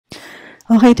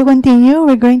Okay, to continue,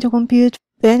 we're going to compute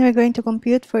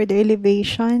for the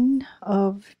elevation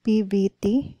of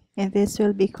PVT, and this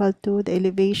will be equal to the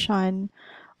elevation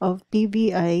of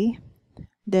PVI,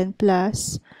 then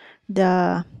plus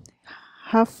the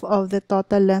half of the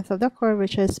total length of the curve,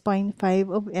 which is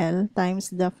 0.5 of L, times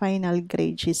the final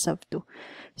grade G sub 2.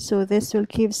 So this will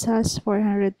give us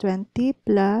 420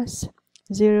 plus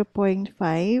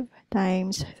 0.5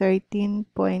 times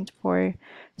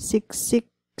 13.466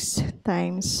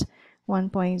 times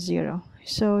 1.0.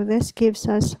 So this gives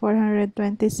us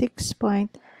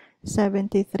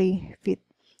 426.73 feet.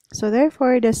 So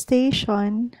therefore, the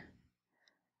station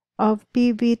of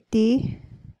PVT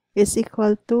is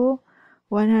equal to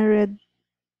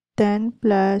 110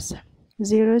 plus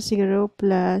 00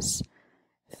 plus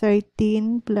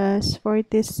 13 plus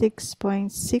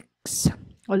 46.6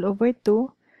 all over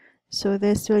 2. So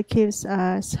this will gives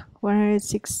us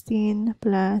 116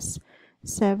 plus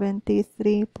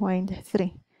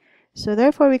 73.3. So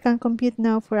therefore, we can compute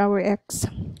now for our x.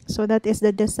 So that is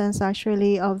the distance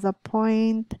actually of the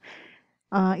point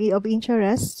of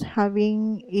interest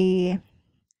having a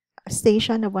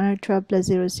station of 112 plus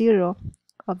 00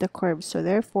 of the curve. So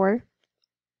therefore,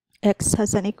 x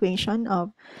has an equation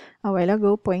of a while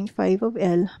ago 0.5 of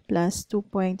L plus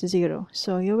 2.0.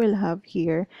 So you will have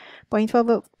here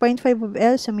 0.5 of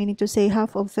L, so meaning to say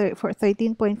half of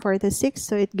 13.46,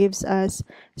 so it gives us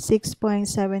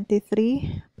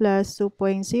 6.73 plus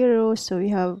 2.0, so we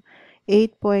have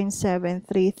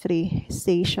 8.733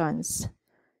 stations.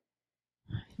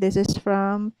 This is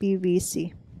from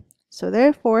PVC. So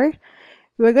therefore,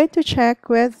 we're going to check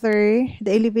whether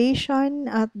the elevation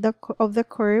of the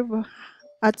curve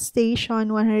at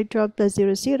station 112 plus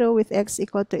 00 with x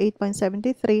equal to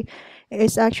 8.73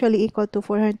 is actually equal to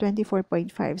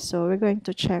 424.5. So we're going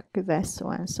to check this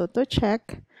one. So to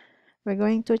check, we're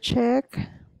going to check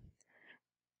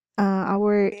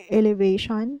our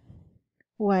elevation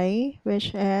y,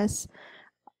 which is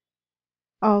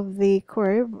of the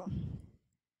curve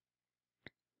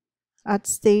at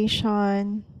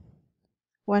station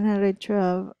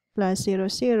 112 plus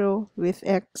 00 with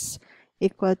x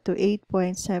equal to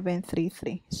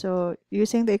 8.733. So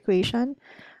using the equation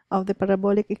of the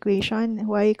parabolic equation,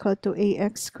 y equal to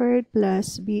ax squared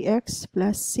plus bx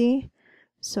plus c.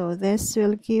 So this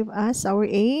will give us our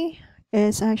a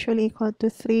is actually equal to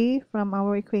 3 from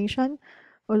our equation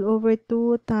all over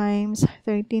 2 times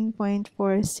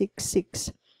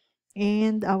 13.466.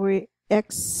 And our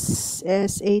x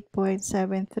is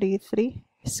 8.733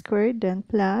 squared, then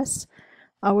plus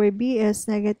our b is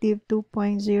negative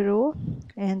 2.0,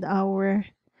 and our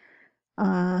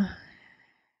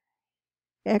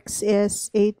x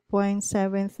is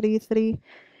 8.733,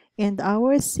 and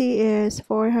our c is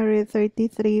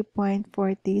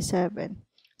 433.47.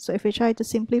 So if we try to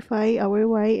simplify, our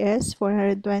y is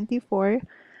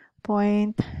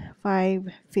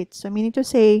 424.5 feet. So meaning to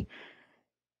say,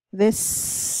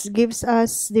 this gives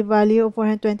us the value of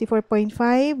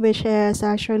 124.5, which is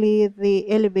actually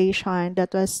the elevation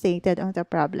that was stated on the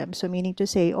problem. So meaning to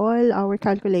say all our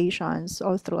calculations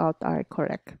all throughout are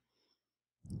correct.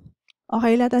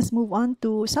 Okay, let us move on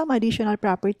to some additional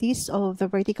properties of the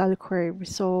vertical curve.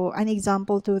 So an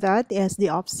example to that is the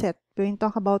offset. When we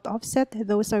talk about offset,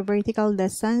 those are vertical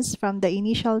distance from the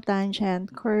initial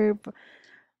tangent curve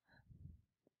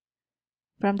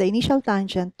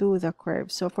to the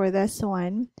curve. So for this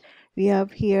one, we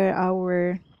have here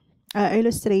our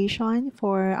illustration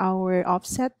for our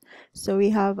offset. So we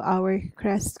have our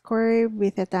crest curve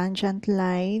with a tangent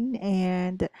line,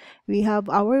 and we have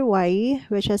our y,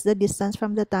 which is the distance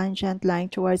from the tangent line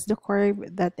towards the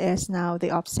curve. That is now the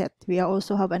offset. We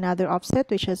also have another offset,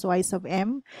 which is y of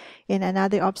m, and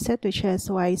another offset, which is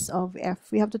y of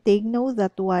f. We have to take note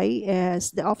that y is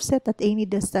the offset at any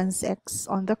distance x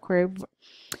on the curve,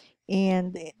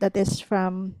 and that is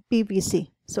from PVC.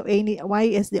 So y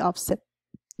is the offset.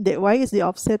 The y is the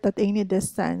offset at any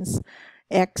distance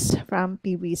x from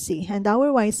PVC. And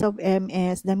our y sub m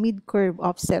is the mid-curve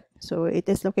offset. So it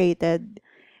is located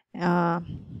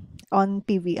on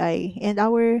PVI. And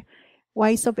our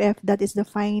y sub f, that is the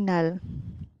final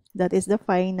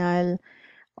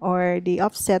or the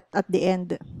offset at the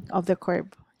end of the curve.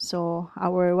 So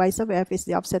our y sub f is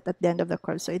the offset at the end of the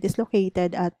curve. So it is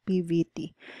located at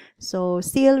PVT. So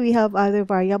still we have other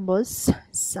variables.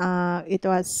 It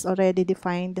was already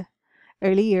defined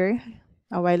earlier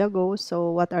a while ago.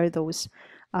 So what are those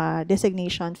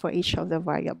designation for each of the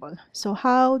variable? So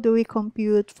how do we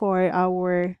compute for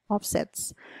our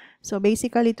offsets? So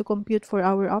basically, to compute for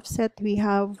our offset, we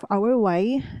have our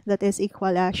y that is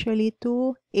equal actually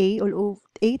to a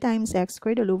times x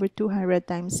squared all over 200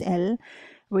 times L,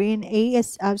 wherein A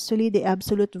is actually the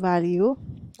absolute value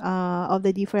of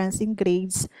the difference in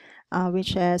grades,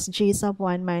 which is G sub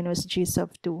 1 minus G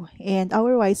sub 2. And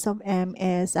our Y sub M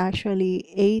is actually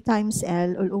A times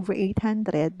L all over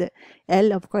 800.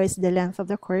 L, of course, the length of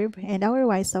the curve. And our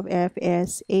Y sub F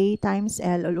is A times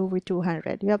L all over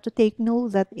 200. You have to take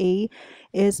note that A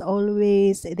is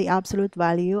always the absolute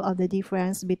value of the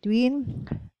difference between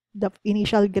the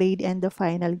initial grade and the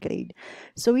final grade.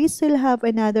 So we still have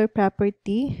another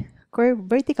property,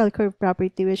 vertical curve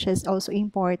property, which is also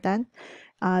important.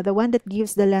 The one that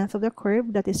gives the length of the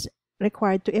curve that is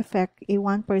required to effect a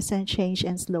 1% change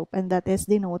in slope, and that is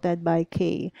denoted by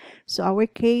K. So our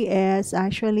K is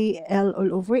actually L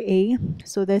all over A.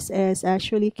 So this is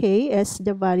actually K is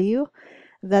the value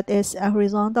that is a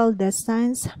horizontal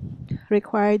distance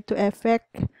required to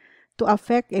affect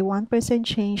a 1%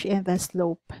 change in the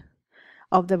slope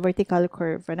of the vertical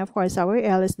curve. And of course, our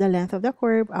L is the length of the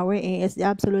curve, our A is the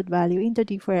absolute value in the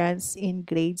difference in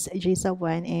grades G sub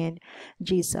 1 and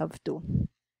G sub 2.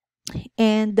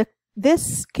 And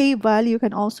this K value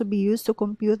can also be used to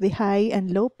compute the high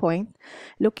and low point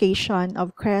location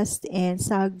of crest and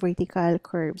sag vertical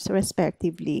curves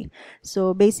respectively.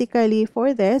 So basically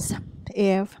for this,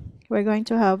 if we're going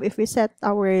to have, if we set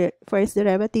our first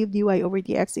derivative dy over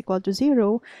dx equal to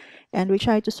 0, and we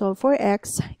try to solve for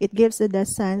x, it gives the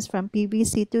distance from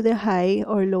PVC to the high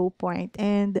or low point.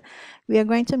 And we are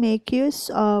going to make use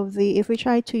of the, if we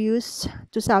try to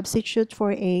substitute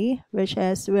for A, which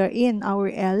is wherein our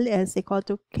L is equal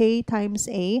to K times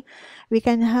A, we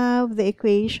can have the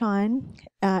equation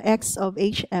x of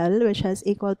HL, which is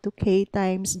equal to K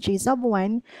times G sub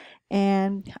 1.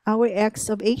 And our x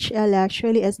of HL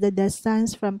actually is the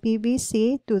distance from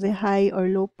PVC to the high or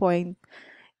low point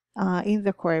in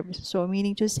the curve. So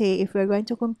meaning to say, if we're going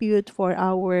to compute for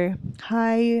our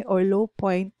high or low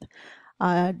point,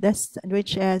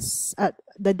 which is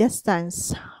the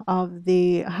distance of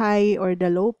the high or the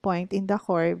low point in the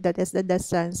curve, that is the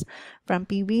distance from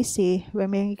PVC, we're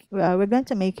going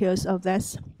to make use of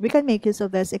this. We can make use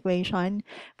of this equation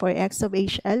for x of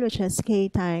HL, which is K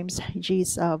times G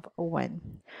sub 1.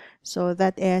 So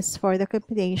that is for the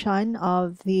computation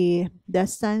of the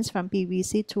distance from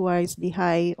PVC towards the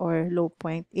high or low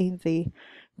point in the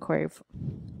curve.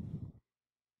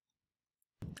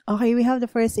 Okay, we have the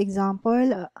first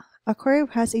example. A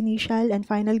curve has initial and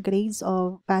final grades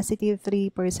of positive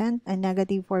 3% and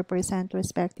negative 4%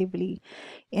 respectively,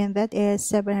 and that is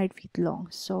 700 feet long.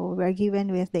 So we're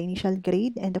given with the initial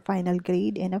grade and the final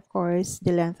grade, and of course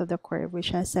the length of the curve, which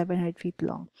has 700 feet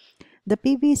long. The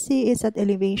PVC is at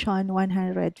elevation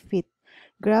 100 feet.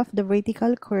 Graph the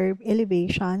vertical curve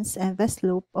elevations and the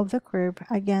slope of the curve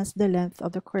against the length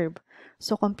of the curve.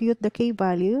 So compute the K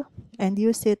value and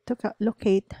use it to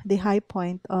locate the high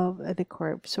point of the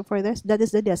curve. So for this, that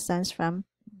is the distance from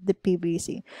the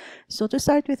PVC. So to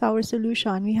start with our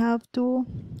solution, we have to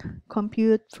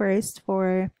compute first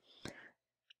for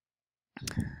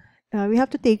we have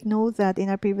to take note that in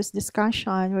our previous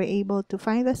discussion, we're able to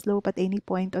find the slope at any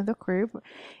point on the curve,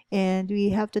 and we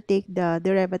have to take the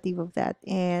derivative of that.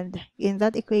 And in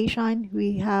that equation,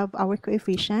 we have our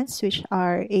coefficients, which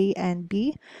are A and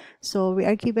B. So we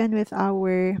are given with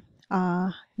our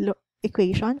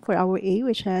equation for our A,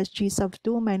 which has G sub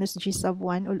 2 minus G sub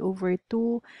 1 all over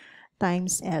 2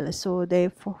 times L. So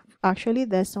therefore, actually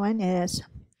this one is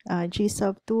G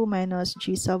sub 2 minus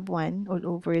G sub 1 all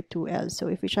over 2L. So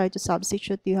if we try to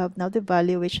substitute, you have now the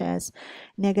value which is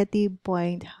negative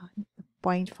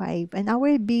 0.5. And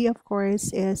our B, of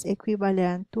course, is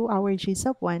equivalent to our G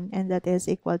sub 1, and that is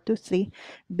equal to 3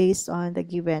 based on the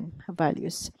given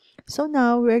values. So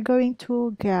now we're going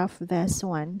to graph this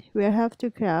one. We have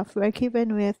to graph, we're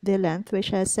given with the length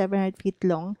which is 700 feet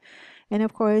long, and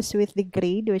of course with the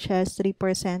grade which has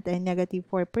 3% and negative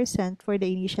 4% for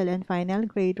the initial and final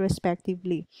grade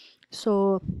respectively.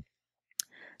 So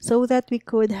that we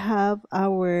could have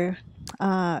our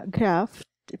graph,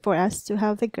 for us to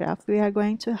have the graph, we're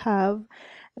going to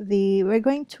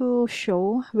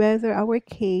show whether our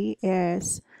K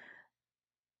is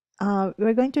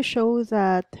we're going to show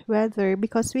that whether,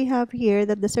 because we have here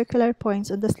that the circular points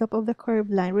on the slope of the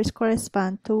curved line which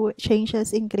correspond to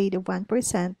changes in grade of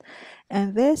 1%,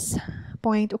 and this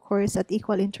point occurs at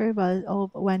equal interval of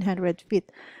 100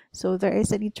 feet. So there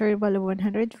is an interval of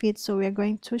 100 feet, so we are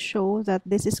going to show that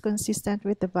this is consistent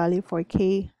with the value for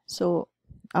K. So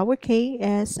our K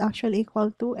is actually equal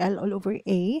to L all over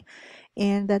A,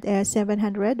 and that is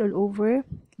 700 all over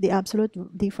the absolute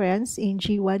difference in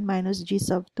G1 minus G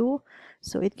sub 2.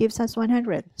 So it gives us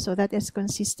 100. So that is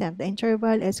consistent. The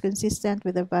interval is consistent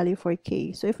with the value for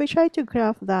K. So if we try to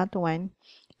graph that one,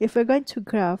 if we're going to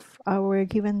graph our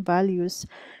given values,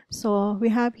 so we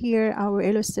have here our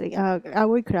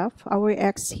our graph. Our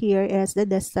x here is the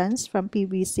distance from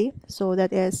PVC. So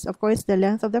that is, of course, the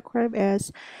length of the curve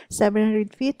is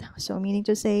 700 feet. So meaning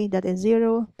to say that is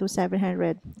 0 to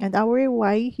 700. And our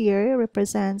y here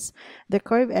represents the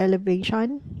curve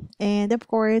elevation. And of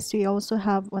course, we also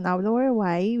have on our lower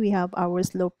y, we have our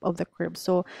slope of the curve.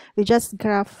 So we just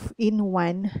graph in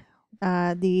one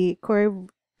the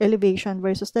curve elevation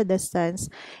versus the distance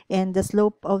and the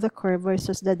slope of the curve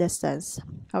versus the distance.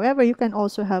 However, you can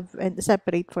also have and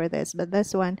separate for this, but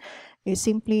this one you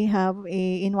simply have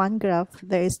in one graph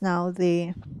there is now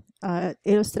the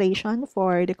illustration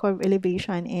for the curve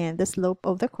elevation and the slope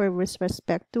of the curve with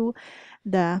respect to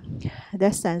the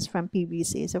distance from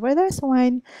PVC. So for this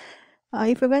one,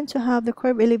 if we're going to have the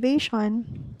curve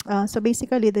elevation, so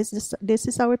basically this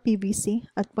is our PVC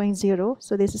at point 0.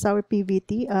 So this is our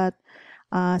PVT at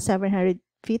 700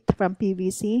 feet from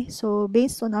PVC. So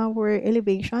based on our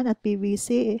elevation at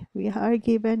PVC, we are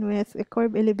given with a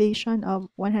curve elevation of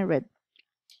 100.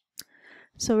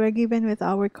 So we're given with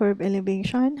our curve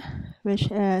elevation, which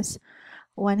is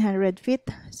 100 feet.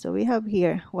 So we have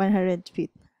here 100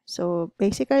 feet. So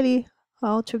basically,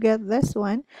 how to get this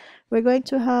one, we're going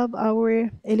to have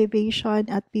our elevation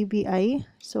at PVI.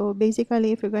 So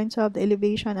basically, if we're going to have the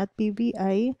elevation at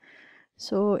PVI,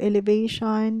 so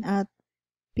elevation at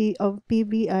of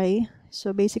PVI,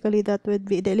 so basically that would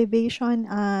be the elevation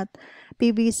at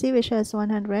PVC, which is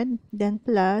 100, then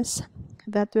plus,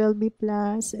 that will be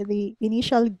plus the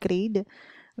initial grade,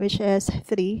 which is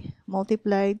 3,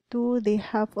 multiplied to the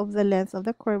half of the length of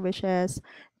the curve, which is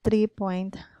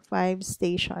 3.5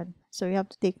 station. So you have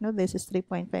to take note, this is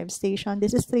 3.5 station.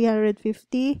 This is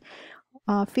 350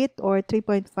 feet or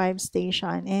 3.5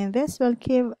 station. And this will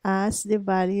give us the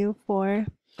value for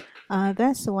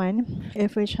this one.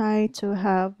 If we try to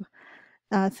have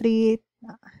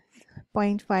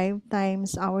 3.5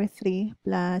 times our 3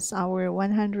 plus our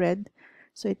 100,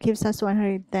 so it gives us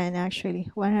 110 actually,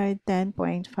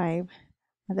 110.5.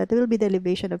 And that will be the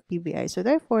elevation of PVI. So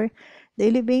therefore, the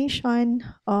elevation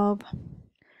of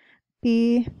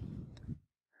PVT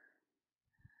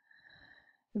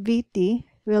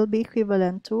will be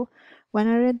equivalent to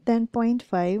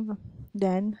 110.5.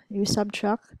 Then you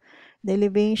subtract the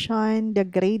elevation, the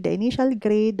grade, the initial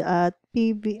grade at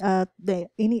the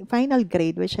final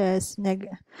grade, which is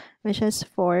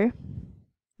 4,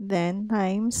 then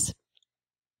times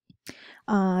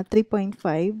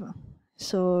 3.5.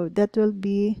 So that will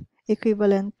be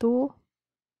equivalent to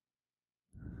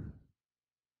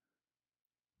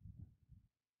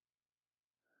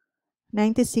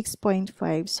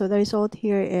 96.5. So the result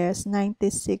here is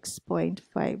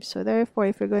 96.5. So therefore,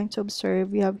 if you're going to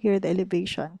observe, we have here the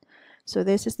elevation. So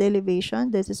this is the elevation.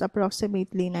 This is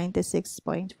approximately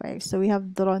 96.5. So we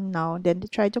have drawn now. Then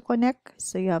try to connect.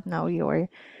 So you have now your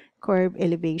curve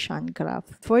elevation graph.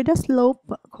 For the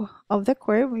slope of the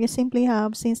curve, you simply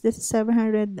have, since this is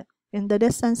 700 in the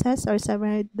distances, or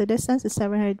 700, the distance is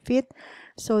 700 feet.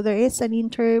 So there is an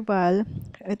interval.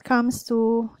 It comes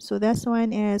to, so this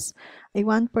one is a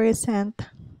 1%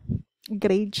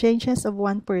 grade changes of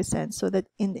 1%. So that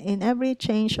in every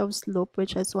change of slope,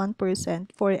 which is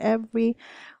 1%, for every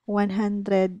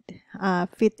 100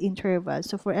 feet interval.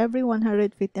 So for every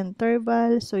 100 feet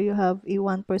interval, so you have a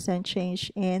 1% change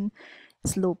in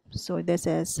slope. So this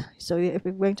is, so if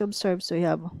we're going to observe, so you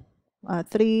have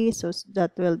 3, so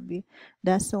that will be,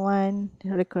 that's one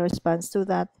corresponds to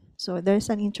that. So there's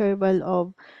an interval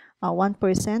of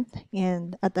 1%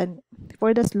 and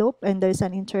for the slope, and there's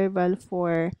an interval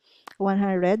for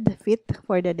 100 feet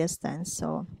for the distance.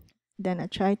 So then I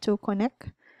try to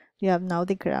connect. You have now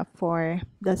the graph for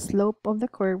the slope of the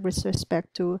curve with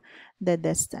respect to the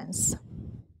distance.